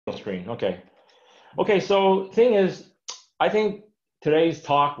Screen. Okay. Okay. So thing is, I think today's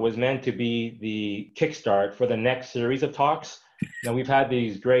talk was meant to be the kickstart for the next series of talks. Now we've had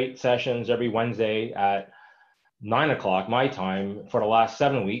these great sessions every Wednesday at 9 o'clock my time for the last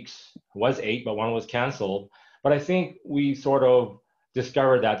 7 weeks. It was 8, but one was canceled. But I think we sort of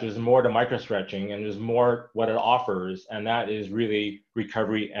discovered that there's more to micro stretching and there's more what it offers, and that is really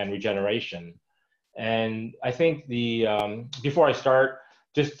recovery and regeneration. And I think before I start,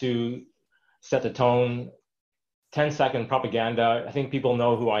 just to set the tone, 10-second propaganda. I think people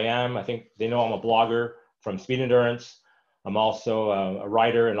know who I am. I think they know I'm a blogger from Speed Endurance. I'm also a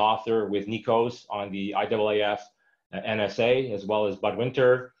writer and author with Nikos on the IAAF NSA, as well as Bud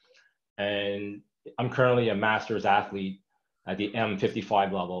Winter. And I'm currently a master's athlete at the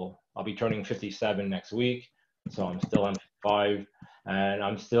M55 level. I'll be turning 57 next week, so I'm still M55, and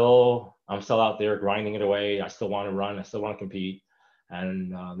I'm still out there grinding it away. I still want to run. I still want to compete,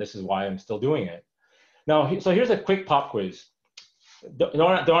 and this is why I'm still doing it. Now, so here's a quick pop quiz.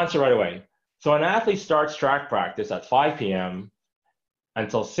 Don't answer right away. So an athlete starts track practice at 5 p.m.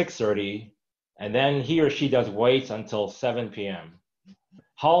 until 6:30, and then he or she does weights until 7 p.m.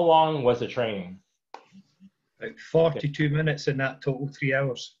 How long was the training? Like 42 minutes in that total 3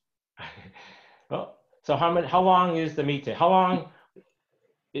 hours. Well, so how long is the meeting? How long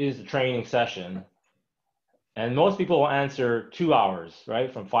is the training session? And most people will answer 2 hours,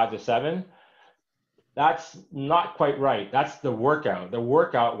 right? From 5 to 7. That's not quite right. That's the workout. The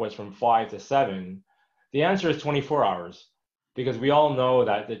workout was from 5 to 7. The answer is 24 hours, because we all know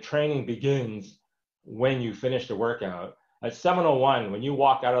that the training begins when you finish the workout. At 7:01, when you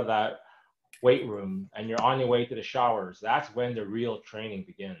walk out of that weight room and you're on your way to the showers, that's when the real training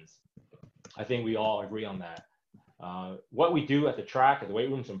begins. I think we all agree on that. What we do at the track, at the weight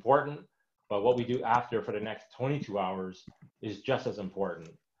room is important, but what we do after for the next 22 hours is just as important.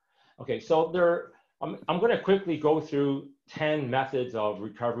 Okay, so I'm going to quickly go through 10 methods of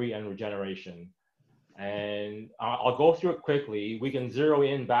recovery and regeneration. And I'll go through it quickly. We can zero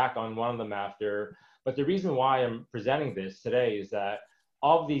in back on one of them after. But the reason why I'm presenting this today is that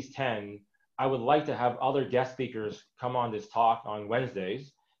of these 10, I would like to have other guest speakers come on this talk on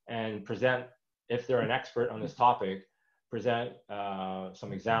Wednesdays and present, if they're an expert on this topic, present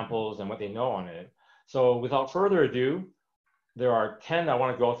some examples and what they know on it. So without further ado, there are 10 I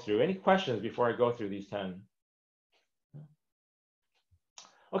want to go through. Any questions before I go through these 10?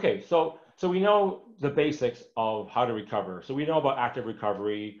 Okay, so we know the basics of how to recover. So we know about active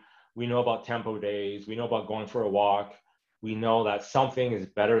recovery. We know about tempo days. We know about going for a walk. We know that something is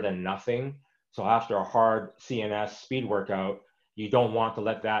better than nothing. So after a hard CNS speed workout, you don't want to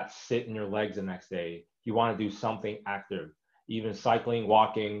let that sit in your legs the next day. You want to do something active. Even cycling,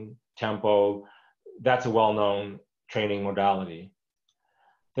 walking, tempo, that's a well-known training modality.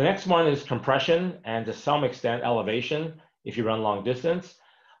 The next one is compression and to some extent elevation if you run long distance.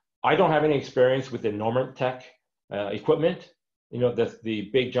 I don't have any experience with the Normatec equipment. You know, the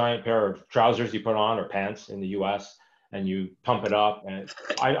big giant pair of trousers you put on or pants in the US and you pump it up. And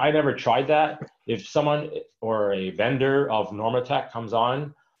I never tried that. If someone or a vendor of Normatec comes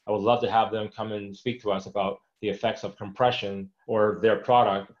on, I would love to have them come and speak to us about the effects of compression or their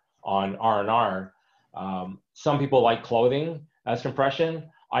product on R&R. Some people like clothing as compression.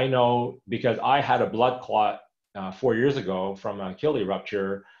 I know because I had a blood clot 4 years ago from an Achilles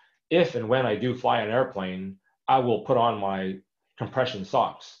rupture. If and when I do fly an airplane, I will put on my compression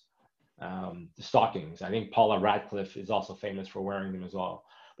socks, the stockings. I think Paula Radcliffe is also famous for wearing them as well.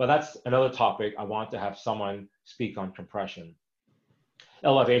 But that's another topic. I want to have someone speak on compression.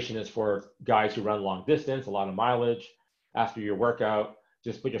 Elevation is for guys who run long distance, a lot of mileage. After your workout,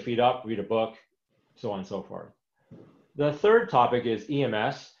 just put your feet up, read a book, so on and so forth. The third topic is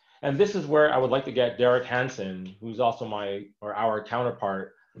EMS, and this is where I would like to get Derek Hansen, who's also our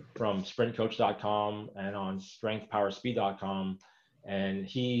counterpart from sprintcoach.com and on strengthpowerspeed.com, and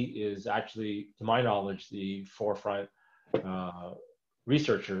he is actually, to my knowledge, the forefront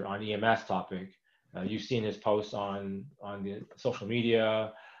researcher on EMS topic. You've seen his posts on the social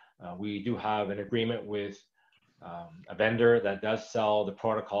media. We do have an agreement with a vendor that does sell the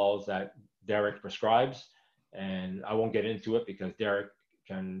protocols that Derek prescribes, and I won't get into it because Derek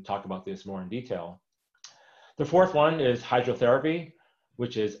can talk about this more in detail. The fourth one is hydrotherapy,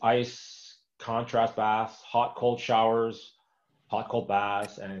 which is ice, contrast baths, hot, cold showers, hot, cold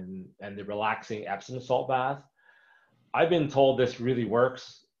baths, and the relaxing Epsom salt bath. I've been told this really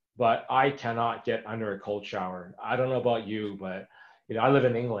works, but I cannot get under a cold shower. I don't know about you, but I live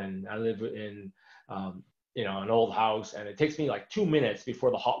in England. I live in an old house, and it takes me like 2 minutes before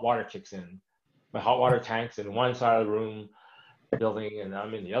the hot water kicks in. My hot water tank's in one side of the room. building, and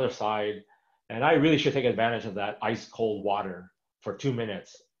I'm in the other side, and I really should take advantage of that ice cold water for 2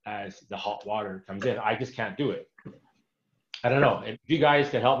 minutes as the hot water comes in. I just can't do it. I don't know if you guys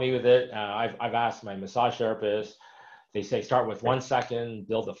can help me with it. I've asked my massage therapist. They say start with 1 second,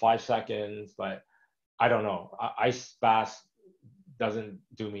 build to 5 seconds, but I don't know. Ice bath doesn't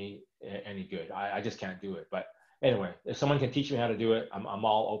do me any good. I just can't do it. But anyway, if someone can teach me how to do it, I'm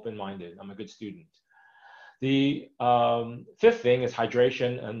all open-minded. I'm a good student. The fifth thing is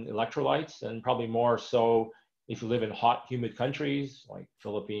hydration and electrolytes, and probably more so if you live in hot, humid countries like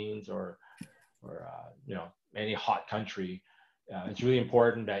Philippines or you know, any hot country. It's really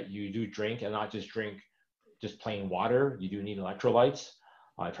important that you do drink and not just drink just plain water. You do need electrolytes.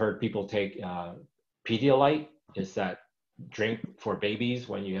 I've heard people take Pedialyte, is that drink for babies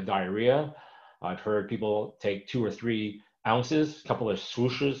when you have diarrhea. I've heard people take 2 or 3 ounces, a couple of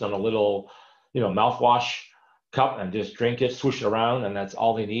swooshes on a little, you know, mouthwash cup and just drink it, swoosh it around, and that's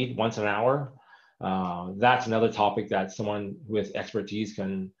all they need once an hour. That's another topic that someone with expertise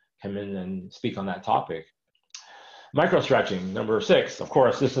can come in and speak on that topic. Micro stretching, number 6. Of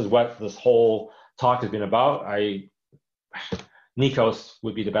course, this is what this whole talk has been about. Nikos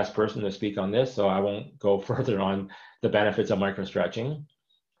would be the best person to speak on this, so I won't go further on the benefits of micro stretching.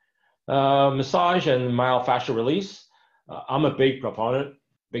 Massage and myofascial release. I'm a big proponent,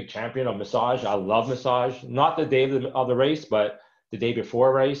 big champion of massage. I love massage, not the day of the race, but the day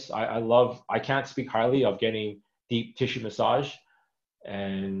before race. I can't speak highly of getting deep tissue massage.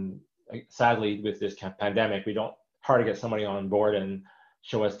 And sadly, with this pandemic, we don't hard to get somebody on board and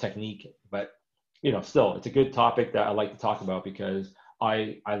show us technique, but you know, still, it's a good topic that I like to talk about because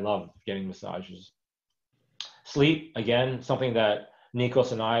I love getting massages. Sleep, again, something that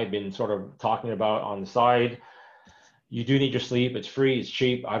Nikos and I have been sort of talking about on the side. You do need your sleep. It's free, it's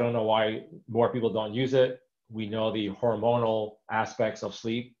cheap. I don't know why more people don't use it. We know the hormonal aspects of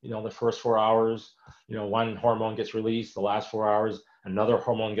sleep. You know, the first 4 hours, you know, one hormone gets released, the last 4 hours, another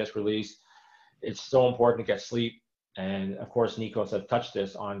hormone gets released. It's so important to get sleep. And of course, Nikos has touched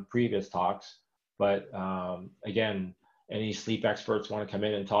this on previous talks. But again, any sleep experts want to come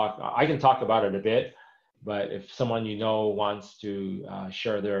in and talk, I can talk about it a bit, but if someone you know wants to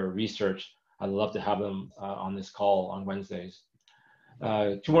share their research, I'd love to have them on this call on Wednesdays.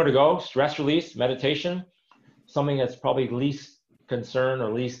 2 more to go. Stress release, meditation, something that's probably least concerned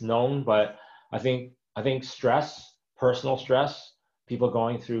or least known, but I think stress, personal stress, people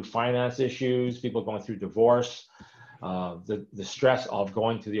going through finance issues, people going through divorce, the stress of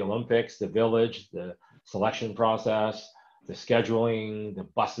going to the Olympics, the village, the selection process, the scheduling, the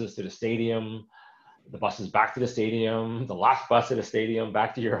buses to the stadium, the buses back to the stadium, the last bus to the stadium,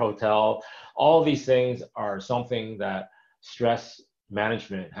 back to your hotel. All these things are something that stress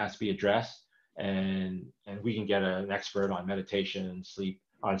management has to be addressed, and we can get an expert on meditation and sleep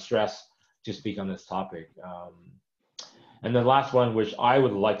on stress to speak on this topic. And the last one, which I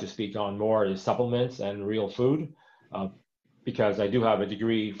would like to speak on more, is supplements and real food. Because I do have a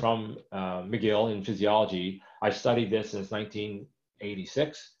degree from McGill in physiology. I studied this since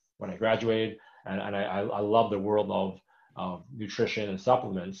 1986 when I graduated, and I love the world of nutrition and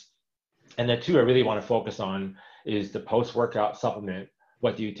supplements. And the 2 I really want to focus on is the post-workout supplement.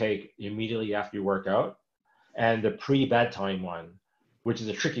 What do you take immediately after you work out? And the pre-bedtime one, which is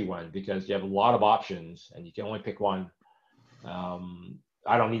a tricky one because you have a lot of options and you can only pick one.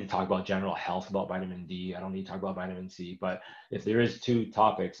 I don't need to talk about general health, about vitamin D. I don't need to talk about vitamin C. But if there is 2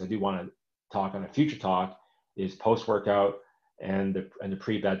 topics I do want to talk on a future talk, is post-workout and the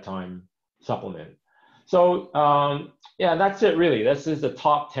pre-bedtime supplement. So yeah, that's it really. This is the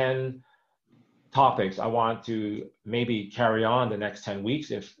top 10 topics I want to maybe carry on the next 10 weeks,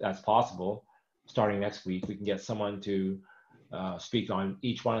 if that's possible. Starting next week, we can get someone to speak on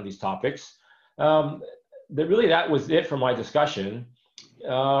each one of these topics. That was it for my discussion.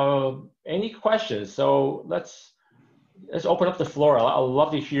 Any questions? So let's open up the floor. I'll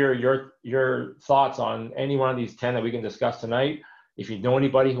love to hear your thoughts on any one of these 10 that we can discuss tonight. If you know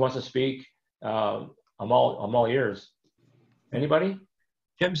anybody who wants to speak, I'm all ears. Anybody?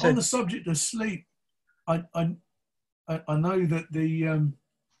 Jim said, on the subject of sleep, I know that the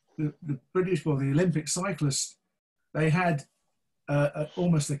British, well, the Olympic cyclists, they had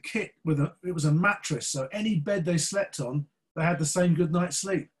almost a kit it was a mattress. So any bed they slept on, they had the same good night's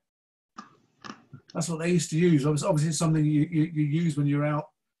sleep. That's what they used to use. Obviously, it's something you use when you're out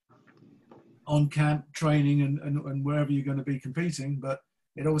on camp training and wherever you're going to be competing. But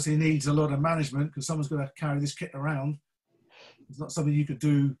it obviously needs a lot of management because someone's going to carry this kit around. It's not something you could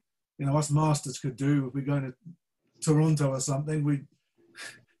do, you know, us masters could do. If we're going to Toronto or something,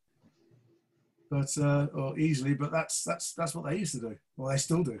 but or easily. But that's what they used to do, or they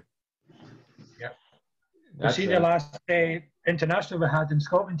still do. Yeah. That's, See, the last international we had in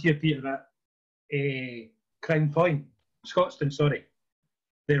Scotland here, Peter, at Crown Point, Scotstoun, sorry.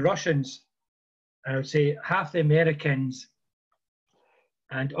 The Russians, I would say half the Americans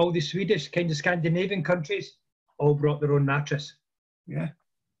and all the Swedish, kind of Scandinavian countries, all brought their own mattress. Yeah.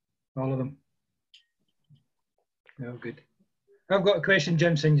 All of them. Oh, good. I've got a question,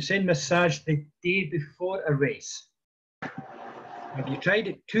 Jimson. You're saying massage the day before a race. Have you tried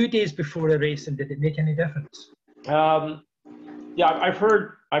it 2 days before a race, and did it make any difference? Yeah, I've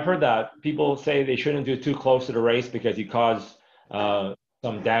heard that people say they shouldn't do it too close to the race because you cause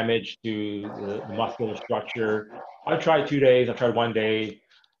some damage to the muscular structure. I've tried 2 days. I've tried 1 day.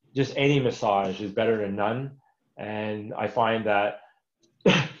 Just any massage is better than none. And I find that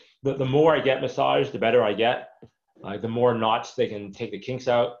the more I get massaged, the better I get. The more knots they can take the kinks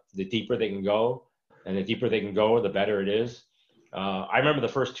out, the deeper they can go. And the deeper they can go, the better it is. I remember the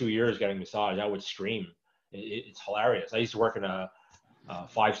first 2 years getting massage, I would scream. It's hilarious. I used to work in a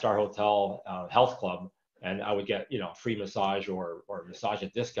 5-star hotel health club, and I would get free massage or massage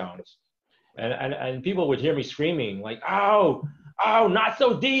at discounts, and people would hear me screaming like, "Oh, oh, not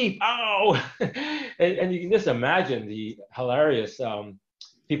so deep, oh!" and you can just imagine the hilarious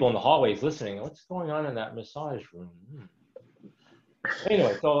people in the hallways listening. What's going on in that massage room?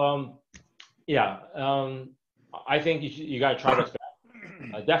 Anyway, so I think you got to try what's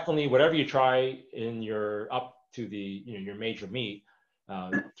best. Definitely, whatever you try in your up to the your major meet,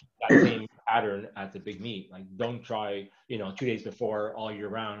 that same pattern at the big meet. Like, don't try 2 days before all year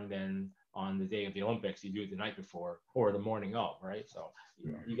round, and on the day of the Olympics you do it the night before or the morning of, right? So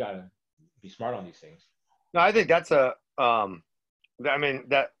you got to be smart on these things. No, I think that's I mean,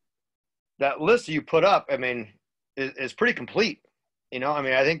 that list you put up, I mean, is pretty complete. I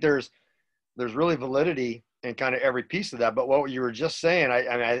mean, I think there's really validity in kind of every piece of that. But what you were just saying,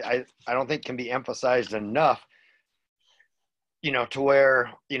 I don't think can be emphasized enough, to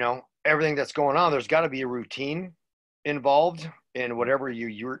where, everything that's going on, there's got to be a routine involved in whatever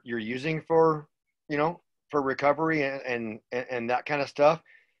you're using for, for recovery and that kind of stuff.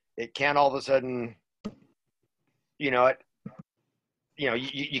 It can't all of a sudden, you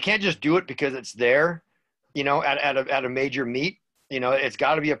can't just do it because it's there, at a major meet. It's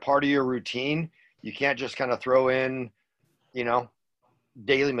got to be a part of your routine. You can't just kind of throw in,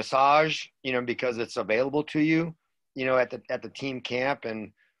 daily massage, because it's available to you, at the team camp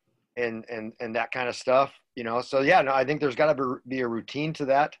and that kind of stuff, So yeah, no, I think there's got to be a routine to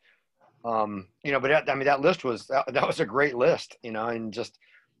that. But I mean, that list that was a great list, and just,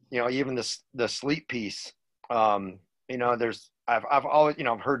 even the sleep piece, I've always,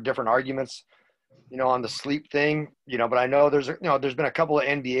 I've heard different arguments, on the sleep thing, but I know there's been a couple of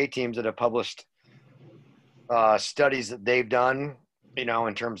NBA teams that have published studies that they've done,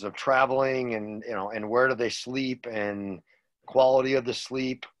 in terms of traveling and, and where do they sleep and quality of the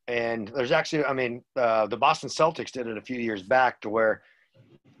sleep. And there's actually, I mean, the Boston Celtics did it a few years back to where,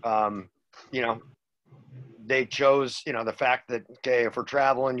 they chose, the fact that, okay, if we're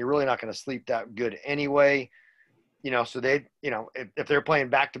traveling, you're really not going to sleep that good anyway. So they, if they're playing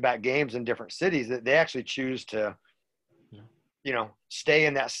back-to-back games in different cities, that they actually choose to, stay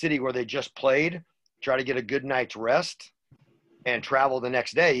in that city where they just played, try to get a good night's rest, and travel the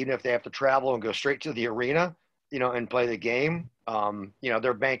next day, even if they have to travel and go straight to the arena, and play the game.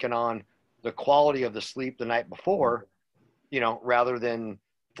 They're banking on the quality of the sleep the night before, rather than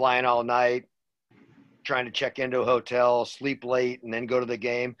flying all night, trying to check into a hotel, sleep late, and then go to the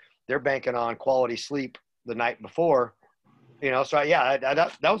game. They're banking on quality sleep the night before, so yeah,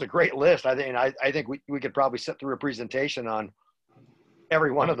 that was a great list. I think we could probably sit through a presentation on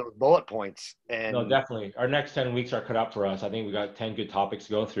every one of those bullet points. And no, definitely, our next 10 weeks are cut up for us. I think we got 10 good topics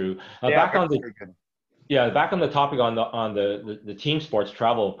to go through. Back on the topic on the team sports,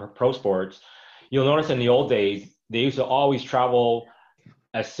 travel, pro sports. You'll notice in the old days they used to always travel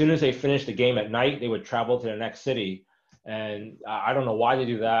as soon as they finished the game at night. They would travel to the next city. And I don't know why they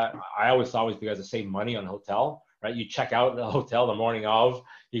do that. I always thought it was because to save money on hotel, right? You check out the hotel the morning of,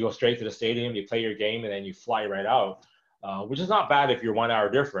 you go straight to the stadium, you play your game, and then you fly right out, which is not bad if you're 1 hour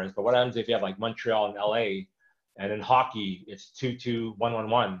difference. But what happens if you have like Montreal and LA, and in hockey, it's 2-2,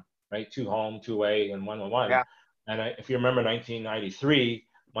 1-1-1, right? 2 home, 2 away, and 1-1-1. Yeah. And if you remember 1993,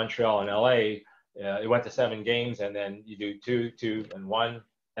 Montreal and LA, it went to 7 games, and then you do 2, 2, and 1,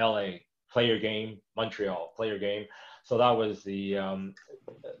 LA, play your game, Montreal, play your game. So that was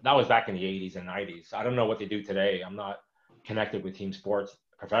that was back in the 80s and 90s. I don't know what they do today. I'm not connected with team sports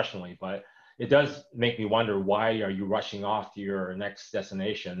professionally, but it does make me wonder, why are you rushing off to your next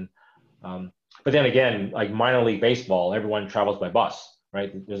destination? But then again, like minor league baseball, everyone travels by bus,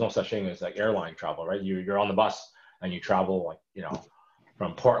 right? There's no such thing as like airline travel, right? You're on the bus and you travel, like,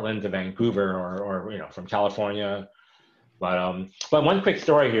 from Portland to Vancouver, or from California. But one quick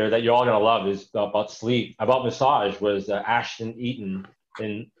story here that you're all gonna love is about sleep, about massage, was Ashton Eaton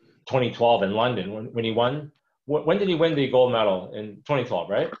in 2012 in London when he won. When did he win the gold medal? In 2012,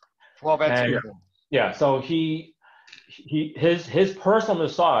 right? 12 and And 2. yeah, so his personal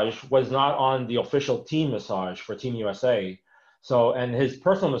massage was not on the official team massage for Team USA. So, and his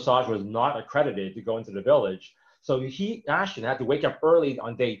personal massage was not accredited to go into the village. So Ashton had to wake up early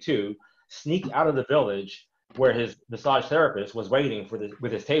on day 2, sneak out of the village where his massage therapist was waiting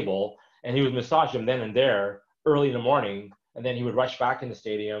with his table, and he would massage him then and there early in the morning, and then he would rush back in the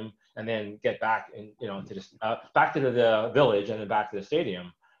stadium and then get back back to the village and then back to the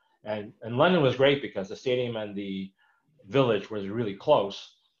stadium. And London was great because the stadium and the village was really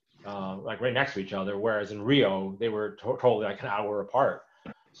close, like right next to each other. Whereas in Rio, they were totally like an hour apart.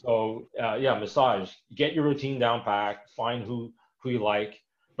 So yeah, massage. Get your routine down pat. Find who you like.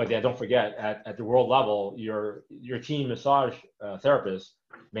 But then don't forget, at the world level, your team massage therapist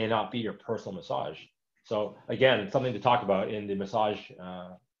may not be your personal massage. So again, something to talk about in the massage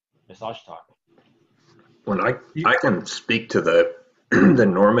talk. When I can speak to the the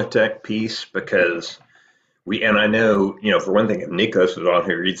Normatec piece, because and I know, for one thing, if Nikos was on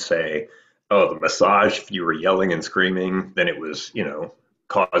here, he'd say, oh, the massage, if you were yelling and screaming, then it was,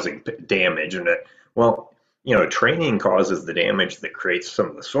 causing damage. And well, training causes the damage that creates some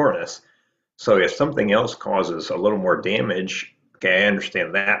of the soreness. So if something else causes a little more damage, okay, I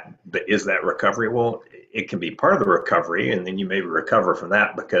understand that, but is that recovery? Well, it can be part of the recovery, and then you maybe recover from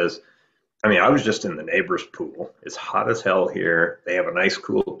that, because I was just in the neighbor's pool. It's hot as hell here. They have a nice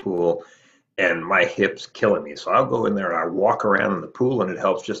cool pool, and my hip's killing me. So I'll go in there and I walk around in the pool, and it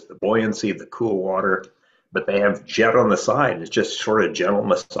helps just the buoyancy of the cool water. But they have jet on the side, and it's just sort of gentle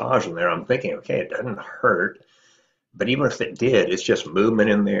massage in there. I'm thinking, okay, it doesn't hurt. But even if it did, it's just movement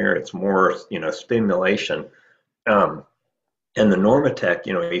in there. It's more, stimulation. And the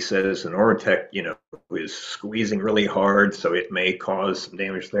Normatec, he says the Normatec, is squeezing really hard, so it may cause some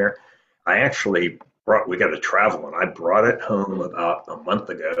damage there. We got to travel, and I brought it home about a month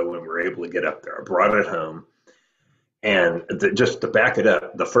ago when we were able to get up there. I brought it home, and just to back it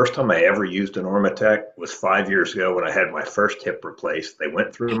up, the first time I ever used a Normatec was 5 years ago when I had my first hip replaced. They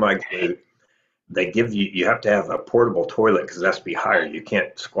went through my glute. They give you have to have a portable toilet because it has to be higher. You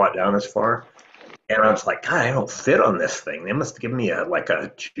can't squat down as far. And I was like, God, I don't fit on this thing. They must give me like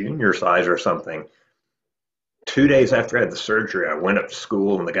a junior size or something. 2 days after I had the surgery, I went up to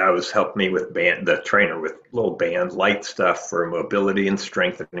school, and the guy was helping me with the trainer with little band, light stuff for mobility and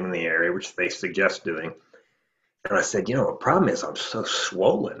strengthening the area, which they suggest doing. And I said, the problem is I'm so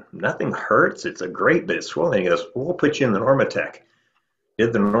swollen. Nothing hurts. It's great, but it's swollen. He goes, well, we'll put you in the Normatec.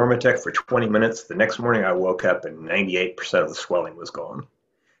 Did the Normatec for 20 minutes. The next morning I woke up and 98% of the swelling was gone.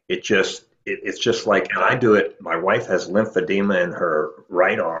 It's just like, and I do it, my wife has lymphedema in her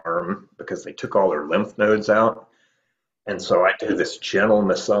right arm because they took all her lymph nodes out. And so I do this gentle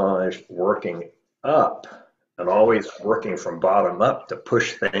massage working up, and always working from bottom up to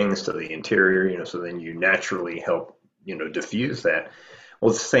push things to the interior, so then you naturally help, diffuse that. Well,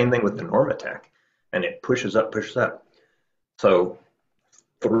 it's the same thing with the Normatec, and it pushes up. So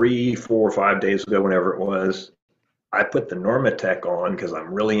 3, 4, 5 days ago, whenever it was, I put the Normatec on because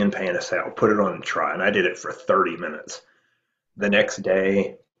I'm really in pain. I said, I'll put it on and try. And I did it for 30 minutes. The next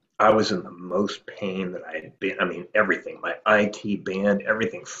day, I was in the most pain that I had been. Everything, my IT band,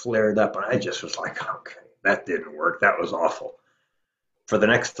 everything flared up. And I just was like, okay, that didn't work. That was awful. For the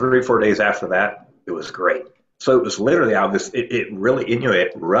next 3 or 4 days after that, it was great. So it was literally, it really,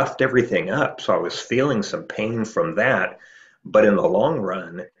 it roughed everything up. So I was feeling some pain from that. But in the long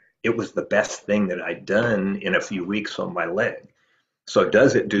run, it was the best thing that I'd done in a few weeks on my leg. So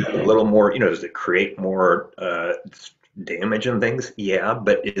does it do a little more, does it create more damage and things? Yeah,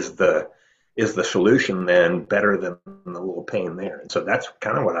 but is the solution then better than the little pain there? And so that's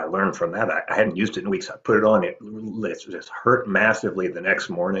kind of what I learned from that. I hadn't used it in weeks. I put it on, it just hurt massively the next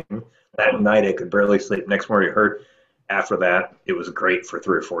morning. That night I could barely sleep. Next morning it hurt. After that, it was great for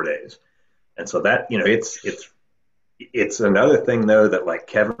 3 or 4 days. And so that, it's another thing, though, that like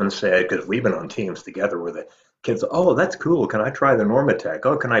Kevin said, because we've been on teams together where the kids, oh, that's cool. Can I try the Normatec?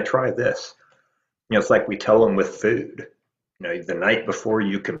 Oh, can I try this? It's like we tell them with food. The night before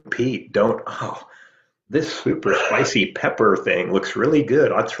you compete, this super spicy pepper thing looks really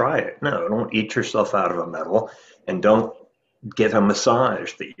good. I'll try it. No, don't eat yourself out of a medal, and don't get a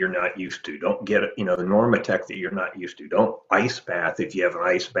massage that you're not used to. Don't get, the Normatec that you're not used to. Don't ice bath if you have an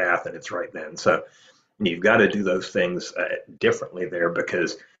ice bath and it's right then. So you've got to do those things differently there,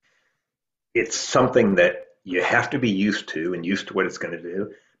 because it's something that you have to be used to and used to what it's going to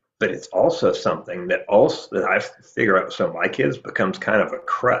do. But it's also something that I figure out, so my kids becomes kind of a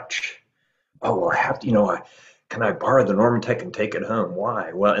crutch. Oh, well, I have to, can I borrow the Normatec and take it home?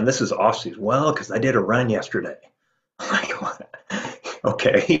 Why? Well, and this is off season. Well, because I did a run yesterday. Like, what?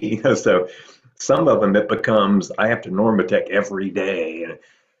 Okay, so some of them it becomes, I have to Normatec every day. And,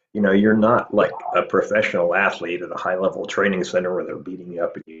 you're not like a professional athlete at a high level training center where they're beating you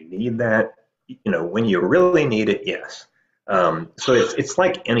up and you need that. When you really need it, yes. So it's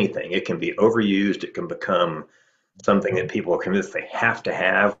like anything. It can be overused. It can become something that people are convinced they have to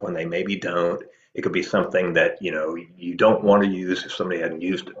have when they maybe don't. It could be something that you don't want to use if somebody hadn't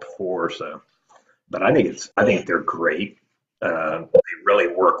used it before. So, but I think they're great. They really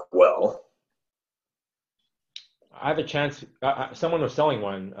work well. I have a chance. Someone was selling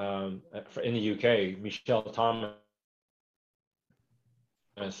one in the UK. Michelle Thomas,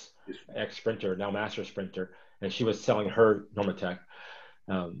 ex-sprinter, now master sprinter, and she was selling her Normatec.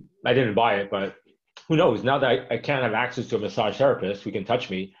 I didn't buy it, but who knows? Now that I can't have access to a massage therapist who can touch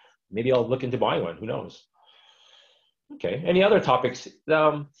me, maybe I'll look into buying one. Who knows? Okay. Any other topics?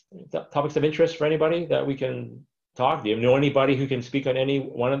 Topics of interest for anybody that we can talk? Do you know anybody who can speak on any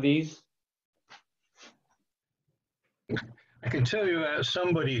one of these? I can tell you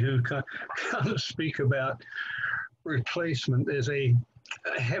somebody who can speak about replacement. There's a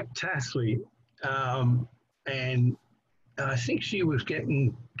heptathlete, and I think she was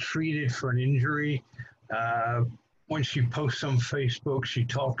getting treated for an injury. When she posts on Facebook, she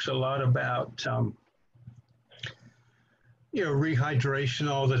talks a lot about rehydration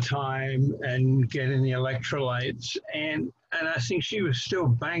all the time and getting the electrolytes, and I think she was still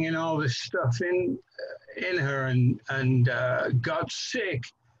banging all this stuff in her and got sick,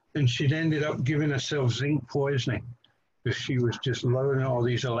 and she'd ended up giving herself zinc poisoning because she was just loading all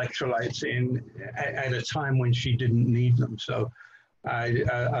these electrolytes in at a time when she didn't need them. So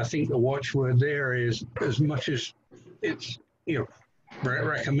I think the watchword there is, as much as it's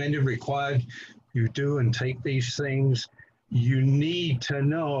recommended, required, you do and take these things, you need to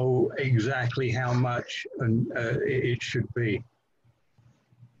know exactly how much it should be.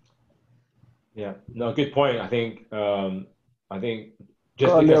 Yeah, no, good point. I think just got a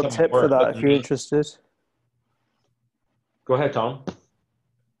because little tip for that if you're interested. Go ahead, Tom.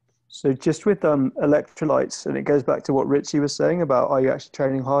 So just with electrolytes, and it goes back to what Richie was saying about, are you actually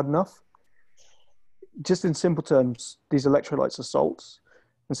training hard enough? Just in simple terms, these electrolytes are salts.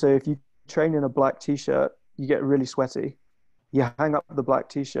 And so if you train in a black t-shirt, you get really sweaty. You hang up the black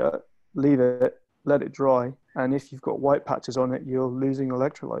t-shirt, leave it, let it dry. And if you've got white patches on it, you're losing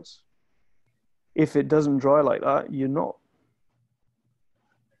electrolytes. If it doesn't dry like that, you're not.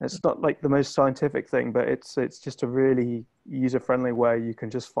 It's not like the most scientific thing, but it's just a really user-friendly way you can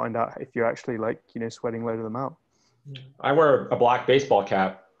just find out if you're actually sweating loads of them out. I wear a black baseball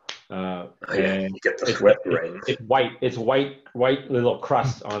cap, And and you get the sweat rain. it's white. It's white little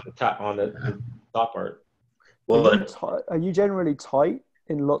crust on the top part. Well, Are you generally tight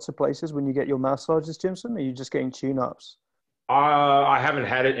in lots of places when you get your massages, Jimson? Or are you just getting tune-ups? I haven't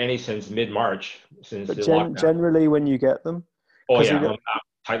had it any since mid-March, since But the lockdown. generally when you get them. Oh yeah,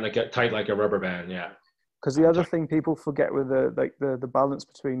 tight like a rubber band. Yeah. Because the other thing people forget with the balance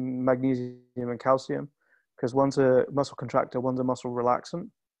between magnesium and calcium, because one's a muscle contractor, one's a muscle relaxant,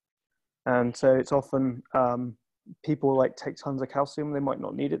 and so it's often people take tons of calcium. They might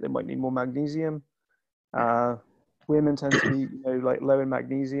not need it. They might need more magnesium. Women tend to be low in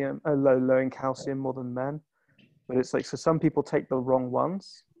magnesium, low in calcium more than men. But it's so some people take the wrong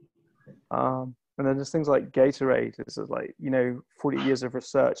ones. And then there's things like Gatorade. It's 40 years of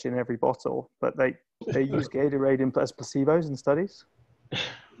research in every bottle, but they use Gatorade as placebos in studies.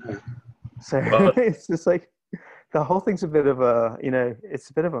 So it's just the whole thing's a bit of a, it's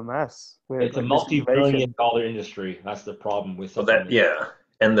a bit of a mess. It's a multi-billion-dollar industry. That's the problem with that, yeah.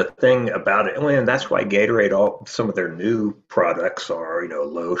 And the thing about it, and that's why Gatorade, some of their new products are,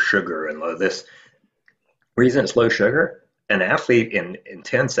 low sugar and low this. Reason it's low sugar, an athlete in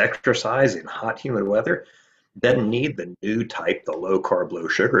intense exercise in hot, humid weather doesn't need the new type, the low carb, low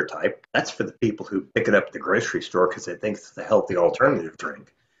sugar type. That's for the people who pick it up at the grocery store because they think it's the healthy alternative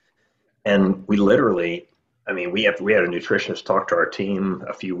drink. And we literally, we had a nutritionist talk to our team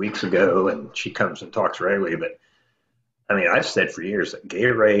a few weeks ago, and she comes and talks regularly. But I've said for years that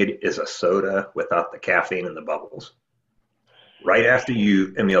Gatorade is a soda without the caffeine and the bubbles. right after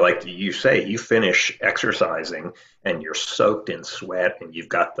you, I mean, like you say, you finish exercising and you're soaked in sweat and you've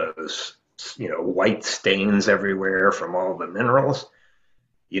got those, white stains everywhere from all the minerals.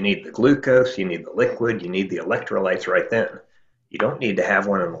 You need the glucose, you need the liquid, you need the electrolytes right then. You don't need to have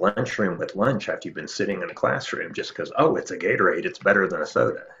one in the lunchroom with lunch after you've been sitting in a classroom just because, oh, it's a Gatorade, it's better than a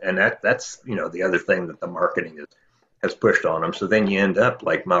soda. And that's the other thing that the marketing has pushed on them. So then you end up,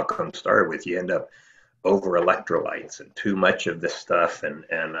 like Malcolm started with, you end up over electrolytes and too much of this stuff, and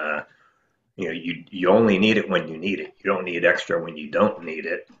you only need it when you need it. You don't need extra when you don't need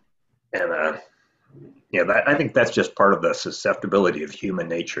it. And I think that's just part of the susceptibility of human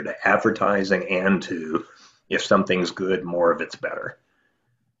nature to advertising and to, if something's good, more of it's better.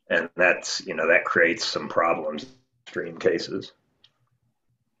 And that creates some problems in extreme cases.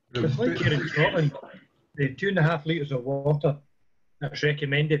 It's like here in Scotland, the 2.5 litres of water that's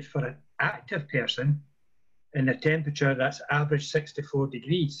recommended for an active person in a temperature that's average 64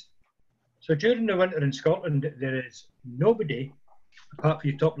 degrees. So during the winter in Scotland, there is nobody, apart from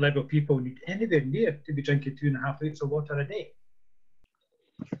your top level people, need anywhere near to be drinking 2.5 litres of water a day.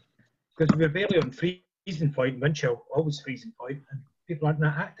 Because we're barely on freezing point, wind chill, always freezing point, and people aren't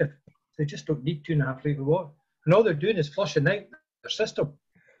that active. They just don't need 2.5 litres of water. And all they're doing is flushing out their system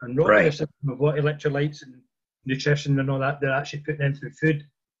and robbing their system of what electrolytes and nutrition and all that they're actually putting in through food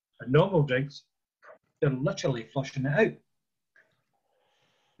and normal drinks. They're literally flushing it out.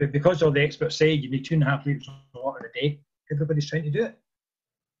 But because all the experts say you need 2.5 litres of water a day, everybody's trying to do it.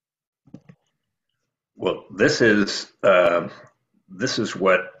 Well, this is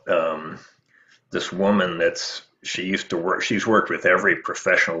what this woman she's worked with every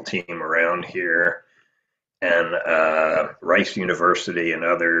professional team around here, and Rice University and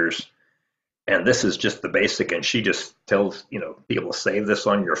others. And this is just the basic, and she just tells people, save this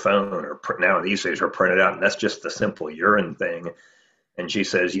on your phone, or now these days are printed out, and that's just the simple urine thing. And she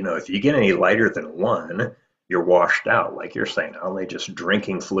says, if you get any lighter than 1, you're washed out, like you're saying, only just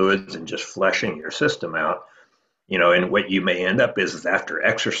drinking fluids and just flushing your system out. And what you may end up is after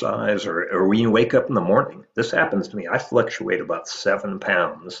exercise or when you wake up in the morning. This happens to me. I fluctuate about 7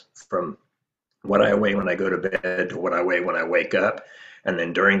 pounds from what I weigh when I go to bed to what I weigh when I wake up. And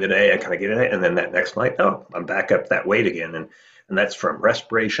then during the day, I kind of get in it. And then that next night, oh, I'm back up that weight again. And that's from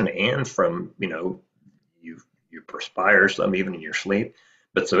respiration and from, you perspire some even in your sleep.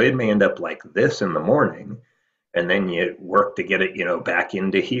 But so it may end up like this in the morning. And then you work to get it, back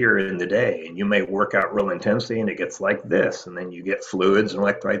into here in the day. And you may work out real intensely and it gets like this. And then you get fluids and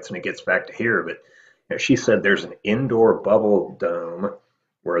electrolytes and it gets back to here. But she said there's an indoor bubble dome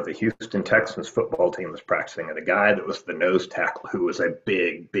where the Houston Texans football team was practicing, and a guy that was the nose tackle, who was a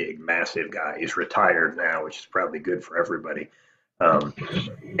big, big, massive guy. He's retired now, which is probably good for everybody,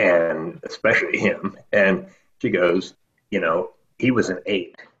 and especially him. And she goes, he was an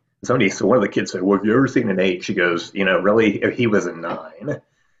 8. So one of the kids said, well, have you ever seen an 8? She goes, really, he was a 9.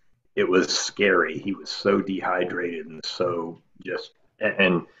 It was scary. He was so dehydrated and so just,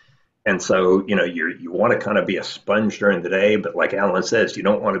 and so, you want to kind of be a sponge during the day, but like Alan says, you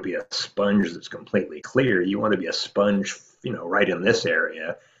don't want to be a sponge that's completely clear. You want to be a sponge, right in this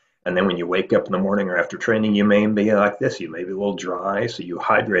area. And then when you wake up in the morning or after training, you may be like this. You may be a little dry, so you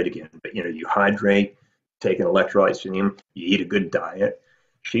hydrate again. But, you hydrate, take an electrolytes in you eat a good diet.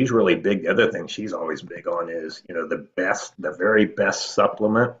 She's really big. The other thing she's always big on is, the very best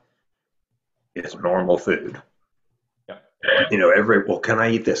supplement is normal food. Can I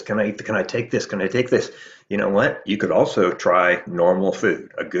eat this? Can I take this? Can I take this? You know what? You could also try normal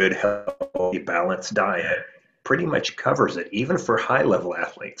food. A good, healthy, balanced diet pretty much covers it, even for high level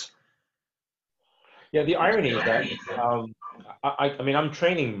athletes. Yeah, the irony is that I mean, I'm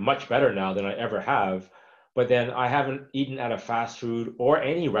training much better now than I ever have, but then I haven't eaten at a fast food or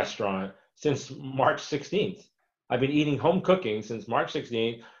any restaurant since March 16th. I've been eating home cooking since March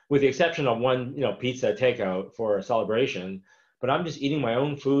 16th, with the exception of one, pizza takeout for a celebration. But I'm just eating my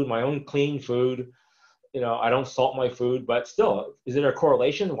own food, my own clean food. I don't salt my food, but still, is there a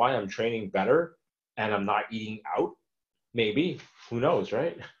correlation why I'm training better and I'm not eating out? Maybe. Who knows,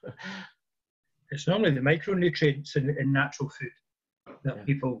 right? It's normally the micronutrients in natural food that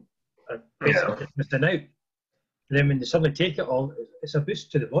people are basically missing out. And then when they suddenly take it all, it's a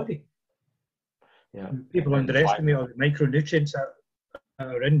boost to the body. Yeah. People underestimate all the micronutrients that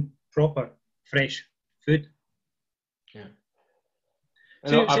are in proper, fresh food. Yeah.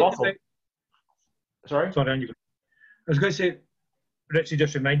 So I've also... Sorry? I was going to say, Richie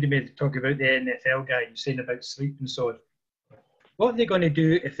just reminded me to talk about the NFL guy and saying about sleep and so on. What are they going to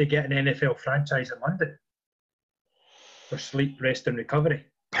do if they get an NFL franchise in London for sleep, rest and recovery?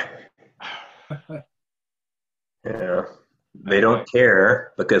 Yeah. They don't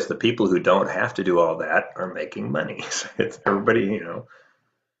care because the people who don't have to do all that are making money. So it's everybody,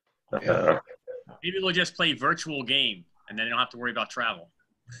 Maybe we'll just play virtual game, and then they don't have to worry about travel.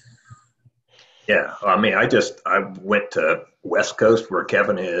 yeah. I mean, I went to West Coast where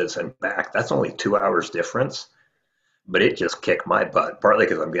Kevin is and back. That's only 2 hours difference, but it just kicked my butt. Partly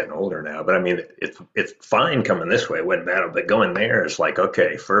because I'm getting older now, but I mean, it's fine coming this way. It wasn't bad, but going there is like,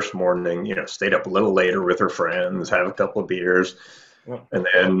 okay, first morning, stayed up a little later with her friends, have a couple of beers, and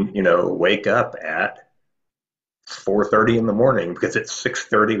then wake up at 4:30 in the morning because it's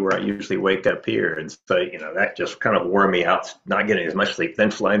 6:30 where I usually wake up here, and so that just kind of wore me out, not getting as much sleep.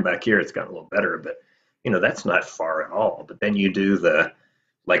 Then flying back here, it's gotten a little better, but that's not far at all. But then you do the,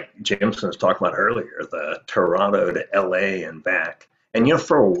 like Jimson was talking about earlier, the Toronto to LA and back. And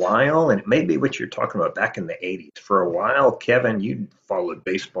for a while, and it may be what you're talking about back in the 80s, for a while, Kevin, you followed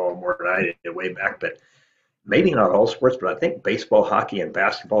baseball more than I did way back, but maybe not all sports, but I think baseball, hockey, and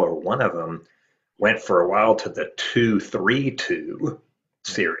basketball are one of them, went for a while to the 2-3-2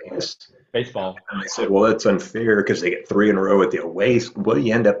 series. Baseball. And they said, well, it's unfair because they get three in a row at the away. Well,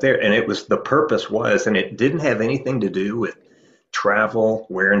 you end up there. And the purpose was, and it didn't have anything to do with travel,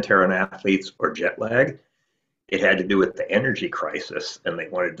 wear and tear on athletes, or jet lag. It had to do with the energy crisis. And they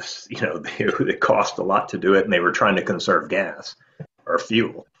wanted to, it cost a lot to do it. And they were trying to conserve gas or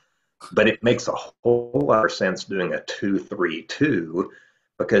fuel. But it makes a whole lot of sense doing a 2-3-2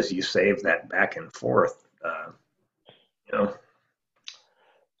 because you save that back and forth,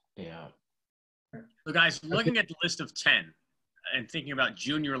 Yeah. So guys, looking at the list of 10 and thinking about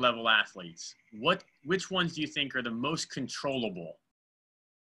junior level athletes, which ones do you think are the most controllable?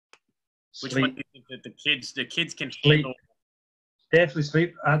 Which one do you think that the kids can handle? Definitely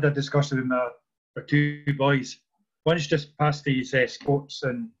sleep. I had a discussion with my two boys. One's just passed his sports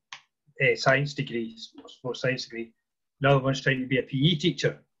and science degrees, sports science degree. Another one's trying to be a PE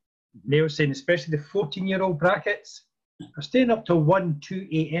teacher. And they were saying, especially the 14-year-old brackets, are staying up till 1, 2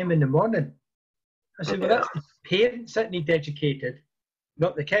 a.m. in the morning. I said, well, that's the parents that need educated,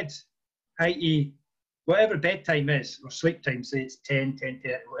 not the kids. I.e., whatever bedtime is, or sleep time, say it's 10, 10,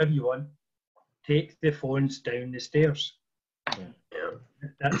 10, whatever you want, take the phones down the stairs. Yeah.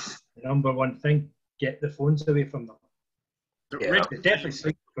 That's the number one thing. Get the phones away from them. Yeah. Definitely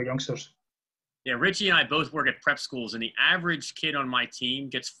sleep for youngsters. Yeah, Richie and I both work at prep schools, and the average kid on my team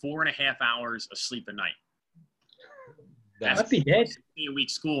gets 4.5 hours of sleep a night. That'd be dead. A week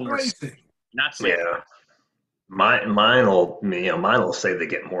school, and we're not sleeping. Yeah. Mine will say they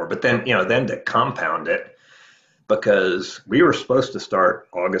get more, but then then to compound it, because we were supposed to start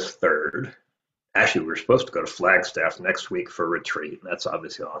August 3rd. Actually, we were supposed to go to Flagstaff next week for a retreat, and that's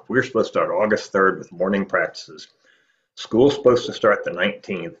obviously off. We were supposed to start August 3rd with morning practices. School's supposed to start the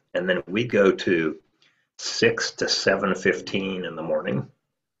 19th, and then we go to 6 to 7:15 in the morning.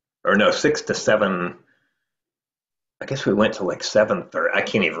 Or no, 6 to 7. I guess we went to like 7:30. I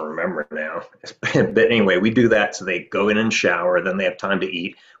can't even remember now. But anyway, we do that so they go in and shower, then they have time to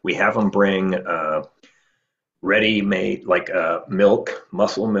eat. We have them bring ready-made, like milk,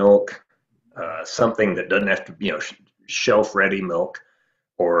 muscle milk, something that doesn't have to, shelf-ready milk,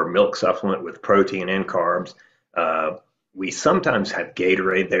 or milk supplement with protein and carbs. We sometimes have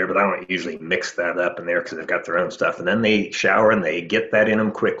Gatorade there, but I don't usually mix that up in there because they've got their own stuff. And then they shower and they get that in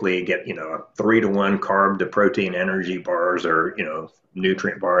them quickly, get, a 3-to-1 carb to protein energy bars or,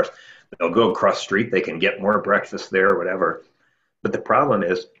 nutrient bars. They'll go across the street. They can get more breakfast there or whatever. But the problem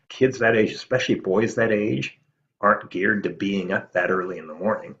is kids that age, especially boys that age, aren't geared to being up that early in the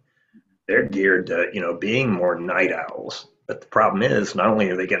morning. They're geared to, being more night owls. But the problem is, not only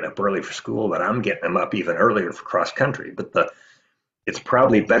are they getting up early for school, but I'm getting them up even earlier for cross country. But it's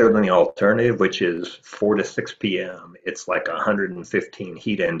probably better than the alternative, which is 4 to 6 p.m. It's like 115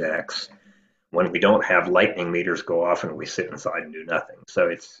 heat index when we don't have lightning meters go off and we sit inside and do nothing. So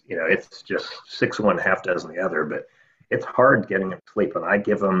it's just 6 of one, half dozen the other. But it's hard getting them to sleep, and I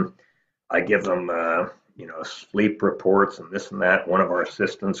give them sleep reports and this and that. One of our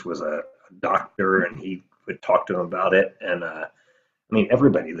assistants was a doctor, and he would talk to them about it. And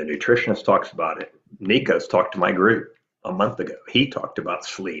everybody, the nutritionist talks about it. Nico's talked to my group a month ago. He talked about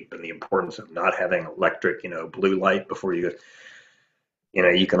sleep and the importance of not having electric, blue light before you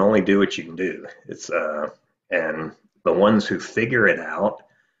can only do what you can do. It's and the ones who figure it out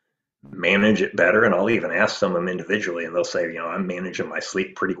manage it better. And I'll even ask some of them individually, and they'll say, I'm managing my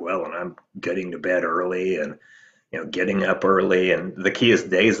sleep pretty well, and I'm getting to bed early and getting up early. And the key is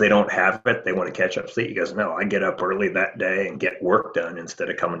days they don't have it, they want to catch up sleep. He goes, no, I get up early that day and get work done instead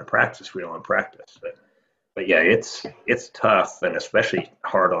of coming to practice. We don't want practice. But yeah, it's tough, and especially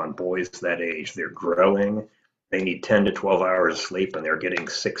hard on boys that age. They're growing, they need 10 to 12 hours of sleep, and they're getting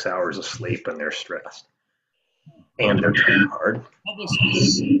 6 hours of sleep, and they're stressed. And they're trying hard. Public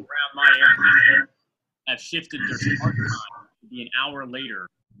schools around my area have shifted their start time to be an hour later,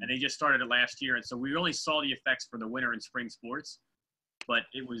 and they just started it last year. And so we only saw the effects for the winter and spring sports, but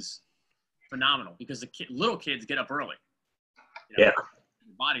it was phenomenal because the little kids get up early. You know, Yeah.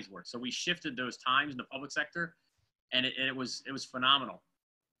 their bodies work. So we shifted those times in the public sector, and it was phenomenal.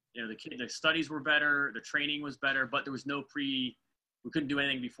 You know, the studies were better, the training was better, but there was we couldn't do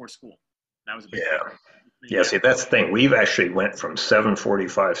anything before school. That was a big Yeah. Yeah, see, that's the thing. We've actually went from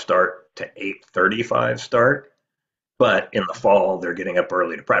 7:45 start to 8:35 start, but in the fall they're getting up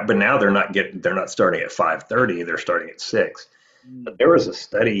early to practice. But now they're not starting at 5:30, they're starting at 6. But there was a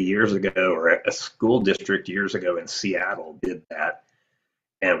study years ago, or a school district years ago in Seattle did that.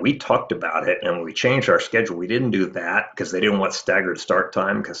 And we talked about it, and when we changed our schedule, we didn't do that because they didn't want staggered start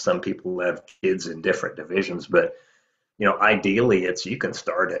time because some people have kids in different divisions. But, ideally you can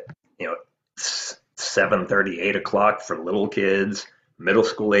start at, 7:30, 8 o'clock for little kids, middle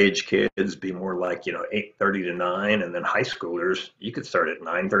school age kids be more like, 8:30 to 9, and then high schoolers, you could start at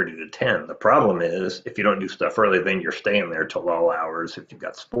 9:30 to 10. The problem is if you don't do stuff early, then you're staying there till all hours if you've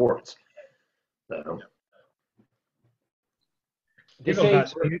got sports. So. They say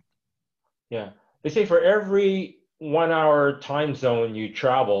they say for every 1 hour time zone you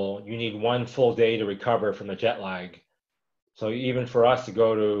travel, you need 1 full day to recover from the jet lag. So even for us to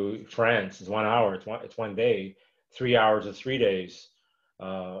go to France is 1 hour, it's one day. 3 hours is 3 days.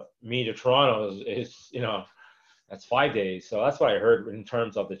 Me to Toronto is that's 5 days. So that's what I heard in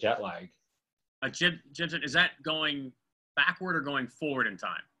terms of the jet lag. Jensen, is that going backward or going forward in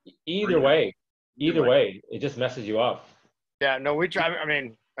time? Either way, it just messes you up. Yeah, no, we try. I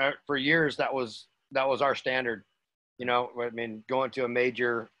mean, for years that was our standard. Going to a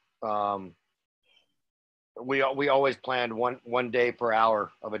major, we always planned one day per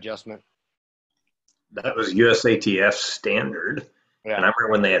hour of adjustment. That was USATF standard. Yeah. And I remember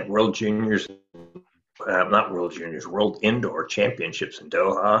when they had World Juniors, not World Juniors, World Indoor Championships in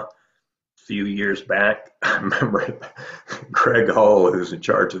Doha a few years back. I remember Greg Hull, who's in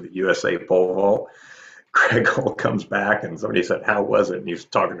charge of the USA pole vault. Greg Hull comes back and somebody said, "How was it?" And he's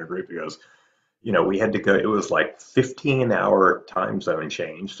talking to a group. He goes, we had to go, it was like 15-hour time zone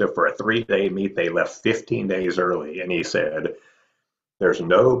change. So for a 3-day meet, they left 15 days early. And he said, "There's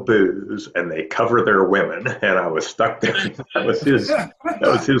no booze and they cover their women." And I was stuck there. That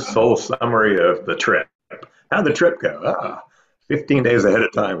was his sole summary of the trip. How'd the trip go? 15 days ahead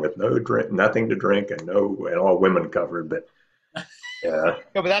of time with no drink, nothing to drink, and all women covered. But yeah.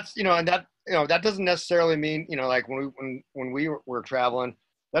 No, but that's, and that doesn't necessarily mean, like when we were traveling,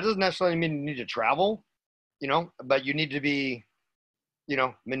 that doesn't necessarily mean you need to travel, but you need to be,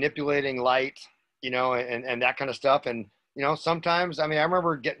 manipulating light, and that kind of stuff. And, sometimes, I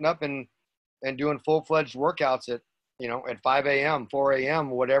remember getting up and doing full-fledged workouts at 5 a.m., 4 a.m.,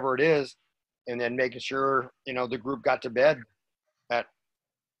 whatever it is, and then making sure, the group got to bed at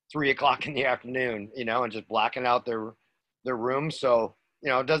 3 o'clock in the afternoon, and just blacking out their rooms. So,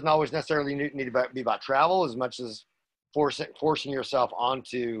 it doesn't always necessarily need to be about travel as much as forcing yourself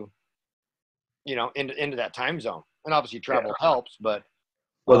onto, into that time zone. And obviously travel helps, but.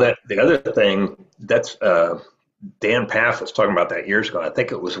 Well, the other thing, that's Dan Paff was talking about that years ago. I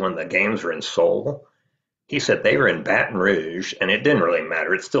think it was when the games were in Seoul. He said they were in Baton Rouge, and it didn't really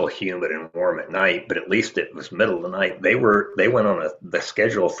matter. It's still humid and warm at night, but at least it was middle of the night. They went on the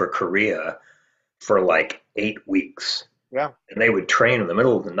schedule for Korea for like 8 weeks. Yeah. And they would train in the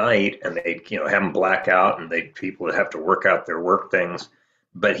middle of the night, and they'd, have them black out, and people would have to work out their work things.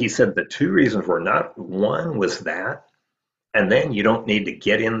 But he said the 2 reasons were not, one was that, and then you don't need to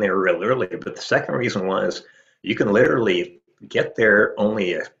get in there real early. But the second reason was you can literally get there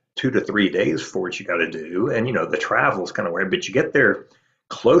only 2 to 3 days for what you got to do. And, the travel is kind of weird, but you get there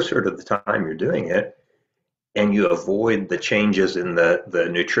closer to the time you're doing it, and you avoid the changes in the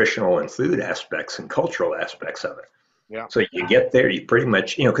nutritional and food aspects and cultural aspects of it. Yeah. So you get there, you pretty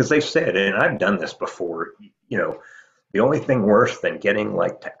much, because they've said, and I've done this before, the only thing worse than getting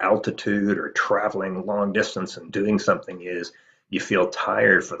like to altitude or traveling long distance and doing something is you feel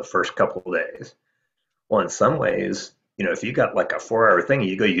tired for the first couple of days. Well, in some ways, if you got like a 4-hour thing,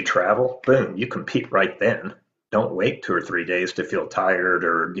 you travel, boom, you compete right then. Don't wait 2 or 3 days to feel tired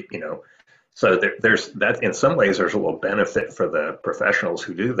or, So there's that. In some ways, there's a little benefit for the professionals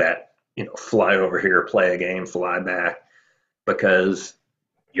who do that. Fly over here, play a game, fly back, because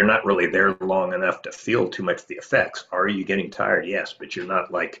you're not really there long enough to feel too much of the effects. Are you getting tired? Yes, but you're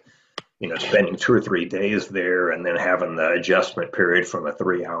not like, spending 2 or 3 days there and then having the adjustment period from a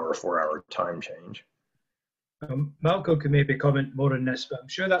 3-hour or 4-hour time change. Malcolm can maybe comment more on this, but I'm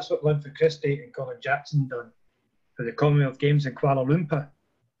sure that's what Linford Christie and Colin Jackson done for the Commonwealth Games in Kuala Lumpur.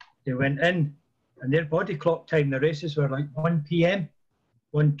 They went in, and their body clock time, the races were like 1 p.m.,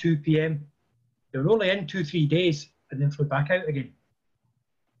 2 p.m. They were only in 2-3 days and then flew back out again.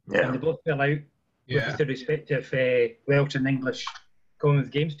 Yeah. And they both fell out with the respective Welsh and English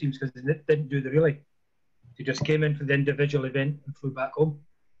Commonwealth Games teams because they didn't do the relay. They just came in for the individual event and flew back home.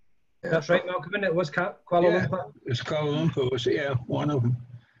 Yeah. That's right, Malcolm, and it was Kuala Lumpur. It's Kuala Lumpur was one of them.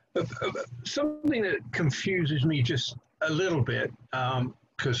 Something that confuses me just a little bit,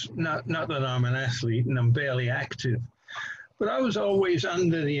 because not that I'm an athlete and I'm barely active, but I was always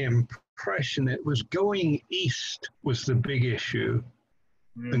under the impression it was going east was the big issue,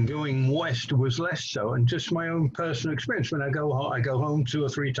 and going west was less so. And just my own personal experience, when I go home 2 or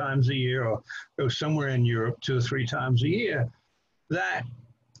 3 times a year, or go somewhere in Europe 2 or 3 times a year. That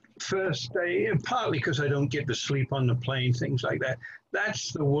first day, and partly because I don't get to sleep on the plane, things like that.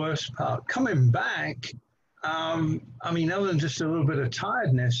 That's the worst part. Coming back, I mean, other than just a little bit of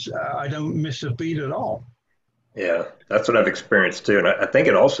tiredness, I don't miss a beat at all. Yeah, that's what I've experienced too. And I think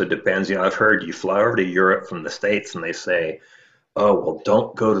it also depends. I've heard you fly over to Europe from the States and they say, oh, well,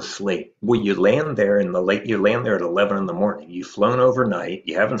 don't go to sleep. Well, you land there you land there at 11 in the morning. You've flown overnight.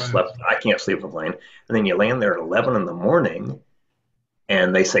 You haven't slept. I can't sleep on a plane. And then you land there at 11 in the morning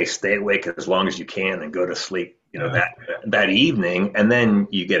and they say, stay awake as long as you can and go to sleep, that evening. And then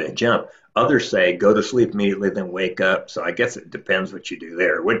you get a jump. Others say, go to sleep immediately, then wake up. So I guess it depends what you do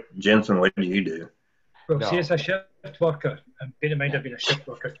there. Jensen, what do you do? Well, see, as a shift worker, and bear in mind I've been a shift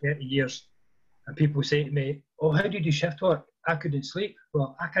worker 30 years, and people say to me, oh, how do you do shift work? I couldn't sleep.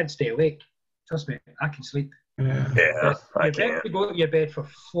 Well, I can't stay awake. Trust me, I can sleep. Yeah, I can. You go to your bed for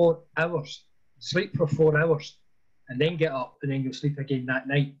 4 hours, sleep for 4 hours, and then get up, and then you'll sleep again that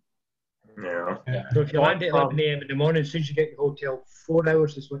night. Yeah. So if you land at 11 a.m. in the morning, as soon as you get to the hotel, 4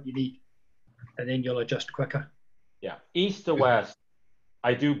 hours is what you need, and then you'll adjust quicker. Yeah, east to west,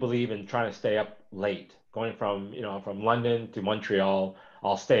 I do believe in trying to stay up late. Going from London to Montreal,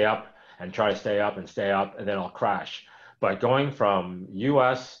 I'll stay up and try to stay up, and then I'll crash. But going from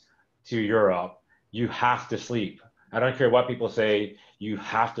US to Europe, you have to sleep. I don't care what people say, you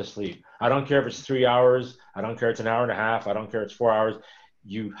have to sleep. I don't care if it's 3 hours, I don't care if it's an hour and a half, I don't care if it's 4 hours.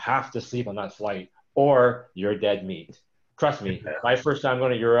 You have to sleep on that flight or you're dead meat. Trust me, my first time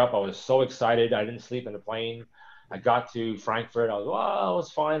going to Europe, I was so excited. I didn't sleep in the plane. I got to Frankfurt, it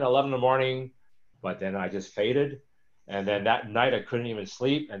was fine, 11 in the morning, but then I just faded. And then that night I couldn't even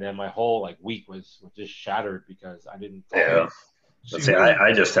sleep. And then my whole week was just shattered because I didn't. Yeah. See,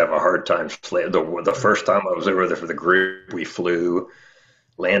 I just have a hard time sleeping. The first time I was over there for the group, we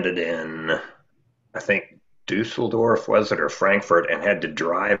landed in, I think, Dusseldorf, was it, or Frankfurt, and had to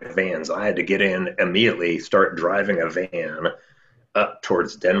drive vans. I had to get in immediately, start driving a van up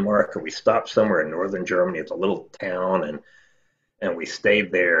towards Denmark. And we stopped somewhere in northern Germany at a little town, and we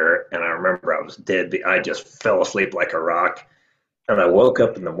stayed there. And I remember I was dead. I just fell asleep like a rock. And I woke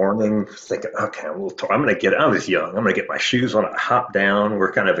up in the morning thinking, okay, I was young. I'm going to get my shoes on. I hop down.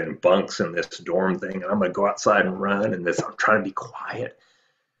 We're kind of in bunks in this dorm thing. And I'm going to go outside and run. And I'm trying to be quiet.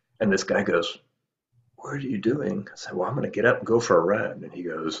 And this guy goes, what are you doing? I said, well, I'm going to get up and go for a run. And he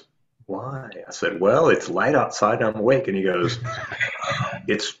goes, why? I said, well, it's light outside. I'm awake. And he goes,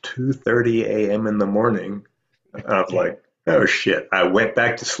 it's 2:30 a.m. in the morning. And I was like, oh, shit. I went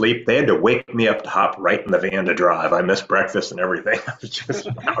back to sleep. They had to wake me up to hop right in the van to drive. I missed breakfast and everything. I was just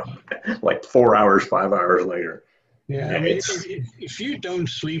like 4 hours, 5 hours later. Yeah, I mean, if you don't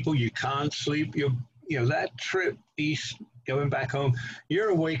sleep or you can't sleep, that trip east, going back home, you're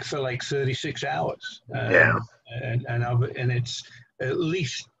awake for like 36 hours. Yeah. And it's at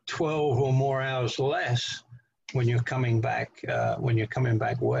least 12 or more hours less when you're coming back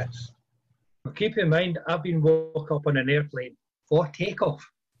west. But keep in mind, I've been woke up on an airplane for takeoff,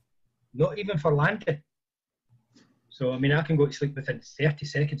 not even for landing. So, I mean, I can go to sleep within 30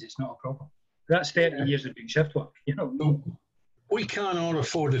 seconds. It's not a problem. That's 30 years of doing shift work, We can't all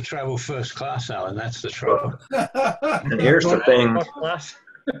afford to travel first class, Alan. That's the trouble. And here's the thing.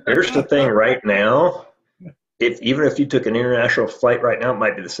 Here's the thing right now. Even if you took an international flight right now, it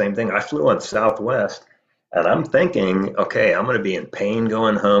might be the same thing. I flew on Southwest. And I'm thinking, okay, I'm going to be in pain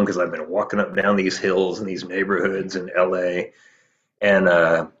going home because I've been walking up and down these hills in these neighborhoods in LA. And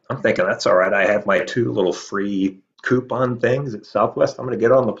I'm thinking, that's all right. I have my 2 little free coupon things at Southwest. I'm going to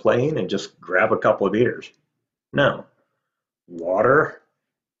get on the plane and just grab a couple of beers. No. Water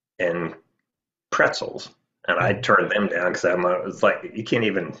and pretzels. And I turned them down because it's like, you can't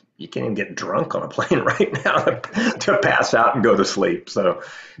even get drunk on a plane right now to pass out and go to sleep. So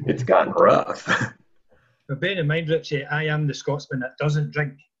it's gotten rough. But bear in mind, Richie, I am the Scotsman that doesn't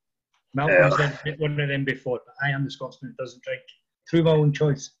drink. Malcolm's been one of them before, but I am the Scotsman that doesn't drink through my own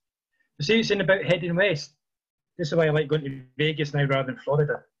choice. You see, you're saying about heading west. This is why I like going to Vegas now rather than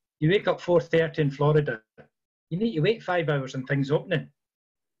Florida. You wake up 4:30 in Florida. You need to wait 5 hours and things opening.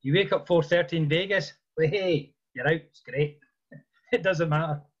 You wake up 4:30 in Vegas. Well, hey, you're out. It's great. It doesn't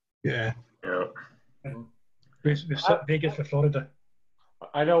matter. Yeah. Vegas for Florida.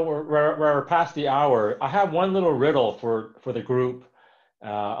 I know we're past the hour. I have one little riddle for the group.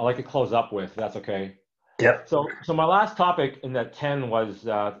 I'd like to close up with. If that's okay. Yep. So my last topic in that 10 was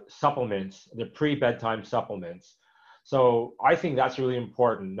supplements, the pre-bedtime supplements. So I think that's really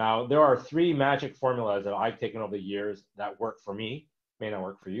important. Now, there are 3 magic formulas that I've taken over the years that work for me. May not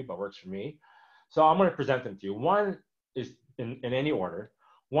work for you, but works for me. So I'm going to present them to you. One is in any order.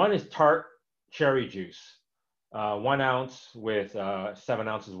 One is tart cherry juice, 1 ounce with 7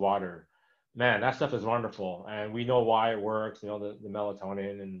 ounces water. Man, that stuff is wonderful. And we know why it works, the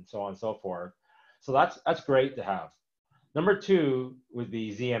melatonin and so on and so forth. So that's great to have. Number 2 would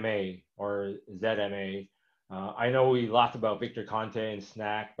be ZMA or ZMA. I know we laughed about Victor Conte and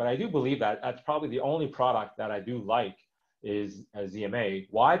Snack, but I do believe that that's probably the only product that I do like is ZMA.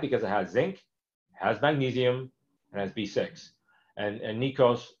 Why? Because it has zinc, has magnesium, and has B6. And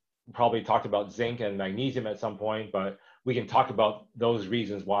Nikos probably talked about zinc and magnesium at some point, but we can talk about those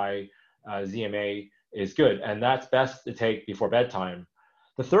reasons why ZMA is good. And that's best to take before bedtime.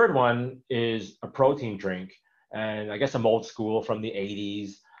 The third one is a protein drink. And I guess I'm old school from the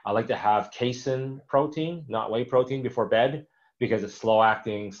 80s. I like to have casein protein, not whey protein, before bed because it's slow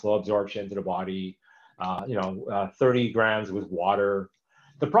acting, slow absorption into the body, 30 grams with water.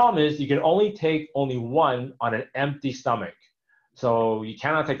 The problem is you can only take only one on an empty stomach. So you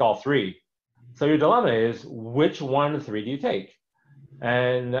cannot take all 3. So your dilemma is, which one of the 3 do you take?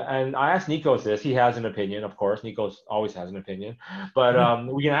 And I asked Nikos this. He has an opinion, of course. Nikos always has an opinion. But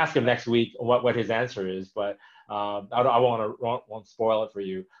we can ask him next week what his answer is. But I won't spoil it for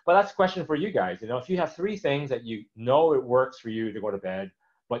you. But that's a question for you guys. If you have 3 things that you know it works for you to go to bed,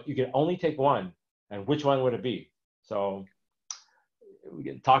 but you can only take one, and which one would it be? So we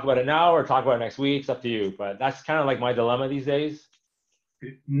can talk about it now or talk about it next week. It's up to you. But that's kind of like my dilemma these days.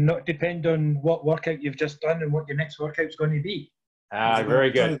 Not depend on what workout you've just done and what your next workout's going to be.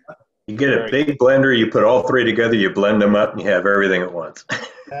 Very good. You get a big blender, you put all 3 together, you blend them up, and you have everything at once.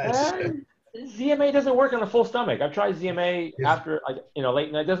 ZMA doesn't work on a full stomach. I've tried ZMA after,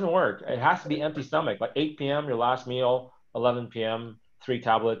 late night. It doesn't work. It has to be empty stomach. Like 8 p.m., your last meal, 11 p.m., 3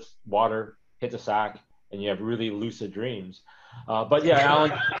 tablets, water, hit the sack, and you have really lucid dreams. But yeah,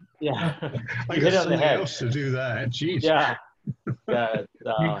 Alan, you hit it on the head. Else to do that. Jeez. Yeah.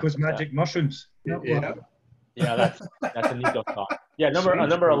 Nico's magic mushrooms. Yeah, that's a Nico thought. Yeah,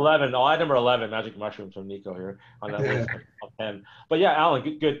 number 11. I'll add number 11, magic mushrooms from Nico here on that list of 10. But yeah,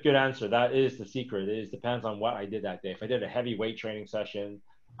 Alan, good answer. That is the secret. It depends on what I did that day. If I did a heavy weight training session,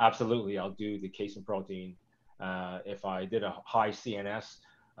 absolutely, I'll do the casein protein. If I did a high CNS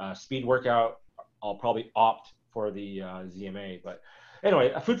speed workout, I'll probably opt for the ZMA. But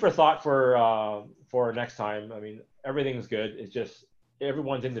anyway, food for thought for next time. I mean, everything's good. It's just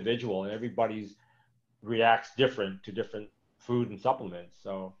everyone's individual and everybody's reacts different to different food and supplements.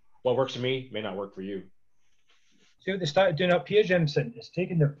 So what works for me may not work for you. See what they started doing up here, Jimson, is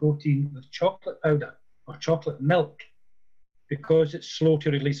taking their protein with chocolate powder or chocolate milk because it's slow to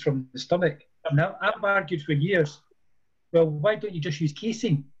release from the stomach. Now, I've argued for years, well, why don't you just use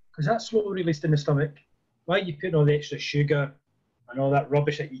casein? Because that's slow released in the stomach. Why are you putting all the extra sugar and all that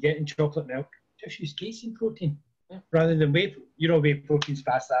rubbish that you get in chocolate milk? Just use casein protein rather than whey. Whey protein's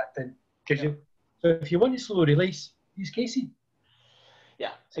fast acting. So if you want to slow release, use casein.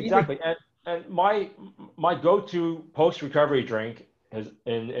 Yeah, exactly. And my go-to post-recovery drink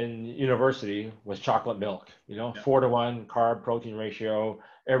in university was chocolate milk. 4-to-1 carb protein ratio.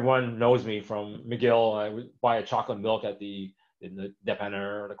 Everyone knows me from McGill. I would buy a chocolate milk in the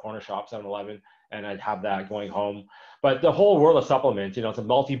dépanneur or the corner shop, 7-Eleven, and I'd have that going home. But the whole world of supplements, it's a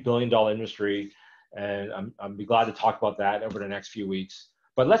multi-billion-dollar industry, and I'm be glad to talk about that over the next few weeks.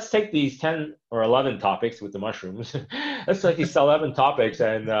 But let's take these 10 or 11 topics with the mushrooms. Let's take these 11 topics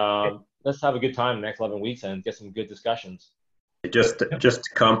and let's have a good time the next 11 weeks and get some good discussions. Just to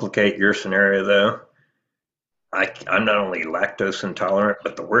complicate your scenario, though, I'm not only lactose intolerant,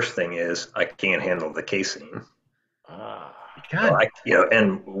 but the worst thing is I can't handle the casein. So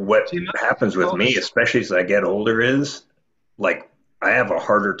and what happens with me, especially as I get older, is like I have a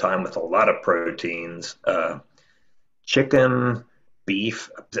harder time with a lot of proteins. Chicken, beef.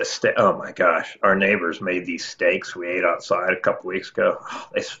 Oh my gosh, our neighbors made these steaks we ate outside a couple weeks ago.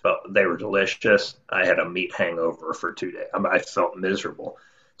 Oh, they were delicious. I had a meat hangover for 2 days. I felt miserable.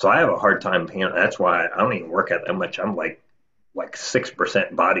 So I have a hard time paying. That's why I don't even work out that much. I'm like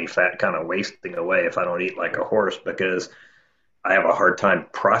 6% body fat kind of wasting away if I don't eat like a horse, because I have a hard time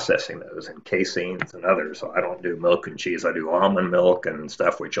processing those and caseins and others. So I don't do milk and cheese. I do almond milk and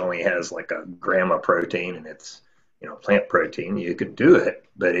stuff, which only has like a gram of protein, and it's, plant protein. You could do it,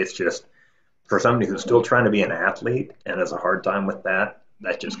 but it's just for somebody who's still trying to be an athlete and has a hard time with that,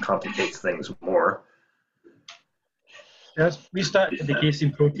 that just complicates things more. Yes, we started the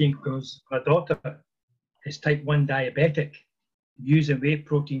casein protein because my daughter is type 1 diabetic. Using whey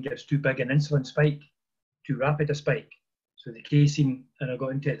protein gives too big an insulin spike, too rapid a spike. So the casein, and I got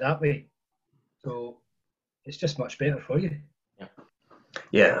into it that way. So it's just much better for you.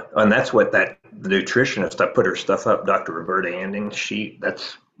 Yeah, and that's what the nutritionist, I put her stuff up, Dr. Roberta Anding,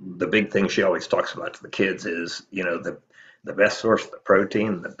 that's the big thing she always talks about to the kids is, the best source of the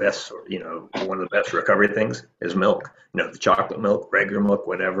protein, the best, one of the best recovery things is milk. The chocolate milk, regular milk,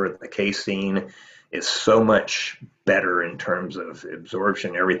 whatever, the casein is so much better in terms of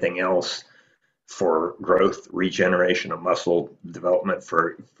absorption, everything else for growth, regeneration of muscle development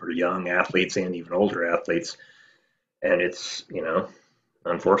for young athletes and even older athletes. And it's,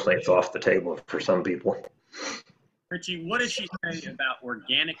 unfortunately, it's off the table for some people. Richie, what does she say about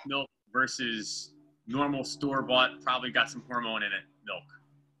organic milk versus normal store-bought, probably got some hormone in it, milk?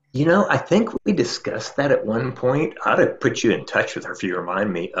 I think we discussed that at one point. I ought to put you in touch with her if you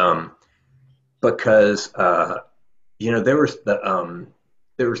remind me, because there was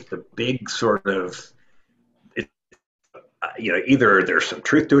the big sort of, either there's some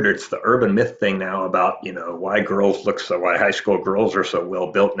truth to it, or it's the urban myth thing now about, why high school girls are so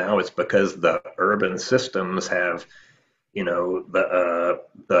well built now. It's because the urban systems have,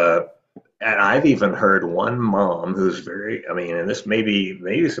 and I've even heard one mom who's very, and this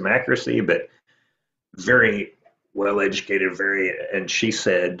maybe some accuracy, but very well educated, and she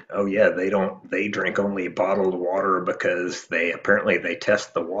said, oh yeah, they drink only bottled water because they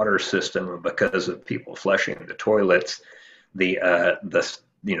test the water system, and because of people flushing the toilets, the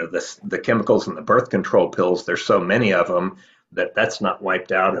chemicals in the birth control pills, there's so many of them that's not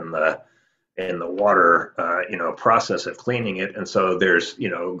wiped out in the water, process of cleaning it. And so there's,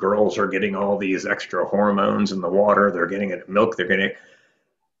 girls are getting all these extra hormones in the water. They're getting it in milk. They're getting,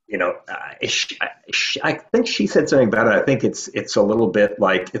 I think she said something about it. I think it's a little bit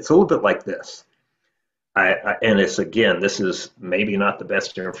like this. And this is maybe not the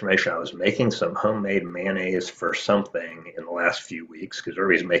best information. I was making some homemade mayonnaise for something in the last few weeks because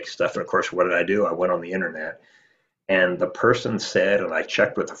everybody's making stuff. And of course, what did I do? I went on the internet, and the person said, and I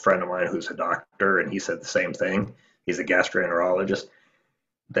checked with a friend of mine who's a doctor, and he said the same thing. He's a gastroenterologist,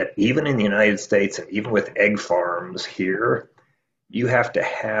 that even in the United States and even with egg farms here, you have to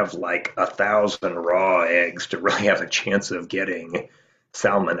have like 1,000 raw eggs to really have a chance of getting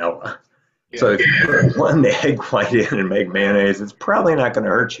salmonella. Yeah. So if you put one egg white in and make mayonnaise, it's probably not going to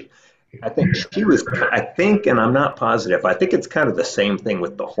hurt you. I think, and I'm not positive, I think it's kind of the same thing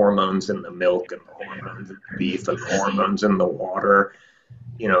with the hormones in the milk and the hormones in the beef and the hormones in the water.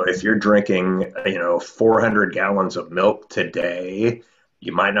 If you're drinking, 400 gallons of milk today,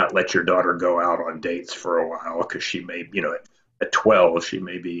 you might not let your daughter go out on dates for a while because she may, at 12, she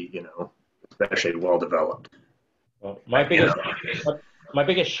may be, especially well developed. Well, my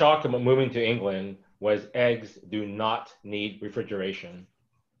biggest shock about moving to England was eggs do not need refrigeration.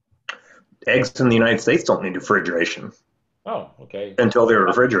 Eggs in the United States don't need refrigeration. Oh, okay. Until they're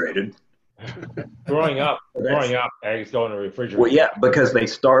refrigerated. growing up, eggs go in the refrigerator. Well, yeah, because they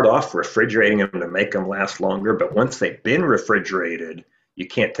start off refrigerating them to make them last longer. But once they've been refrigerated, you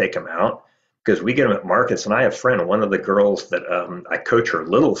can't take them out because we get them at markets. And I have a friend, one of the girls that I coach, her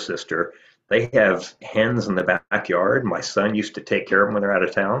little sister, they have hens in the backyard. My son used to take care of them when they're out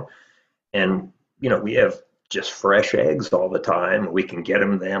of town. And, we have just fresh eggs all the time. We can get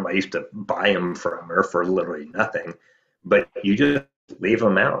them. I used to buy them from her for literally nothing. But you just leave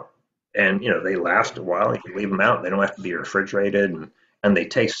them out. And, they last a while. You can leave them out. They don't have to be refrigerated. And they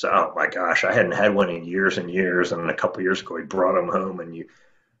taste, oh my gosh, I hadn't had one in years and years. And a couple of years ago, we brought them home. And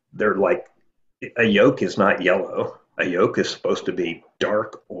they're like, a yolk is not yellow. A yolk is supposed to be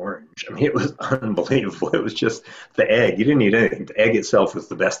dark orange. It was unbelievable. It was just the egg. You didn't need anything. The egg itself was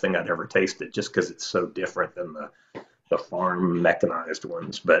the best thing I'd ever tasted just because it's so different than the farm mechanized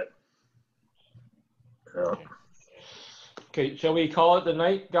ones. But, Okay, shall we call it the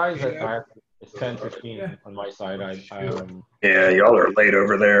night, guys? Yeah. It's 10:15 on my side. Yeah, y'all are late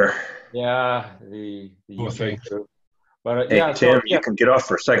over there. Yeah, the UK crew. But Hey, yeah, Tim, so yeah, you can get off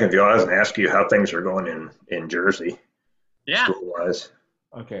for a second if you want and ask you how things are going in Jersey, Yeah. school-wise.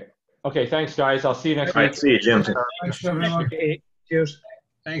 okay, okay. Thanks, guys. I'll see you next All right, week. see you, Jim. Thanks, everyone. Okay, cheers.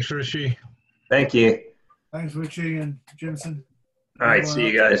 Thanks, Richie. Thank you. Thanks, Richie and Jimson. All right, see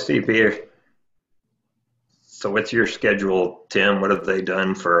you guys. See you, Peter. So what's your schedule, Tim? What have they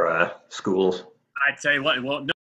done for schools? I tell you what, well,